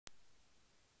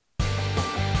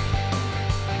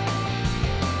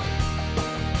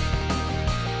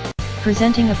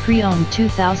Presenting a pre-owned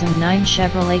 2009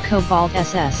 Chevrolet Cobalt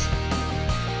SS.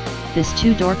 This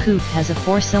two-door coupe has a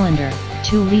 4-cylinder,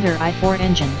 2-liter i4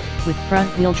 engine, with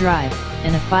front-wheel drive,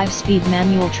 and a 5-speed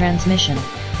manual transmission.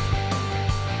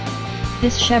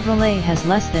 This Chevrolet has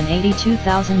less than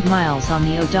 82,000 miles on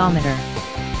the odometer.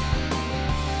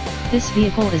 This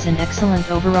vehicle is in excellent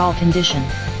overall condition.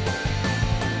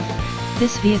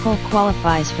 This vehicle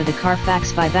qualifies for the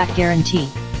Carfax buyback guarantee.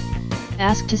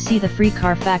 Ask to see the free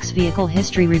Carfax Vehicle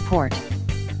History Report.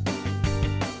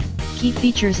 Key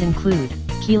features include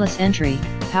keyless entry,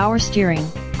 power steering,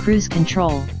 cruise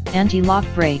control, anti-lock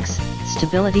brakes,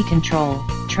 stability control,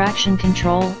 traction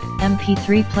control,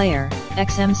 MP3 player,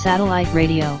 XM satellite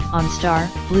radio, OnStar,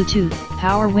 Bluetooth,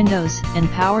 power windows, and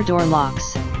power door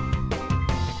locks.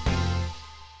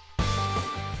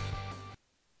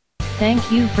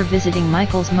 Thank you for visiting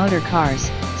Michael's Motor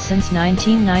Cars. Since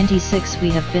 1996 we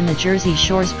have been the Jersey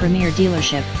Shore's premier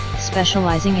dealership,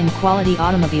 specializing in quality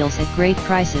automobiles at great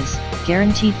prices,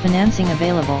 guaranteed financing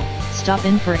available. Stop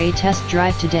in for a test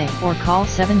drive today or call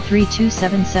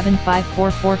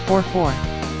 732-775-4444.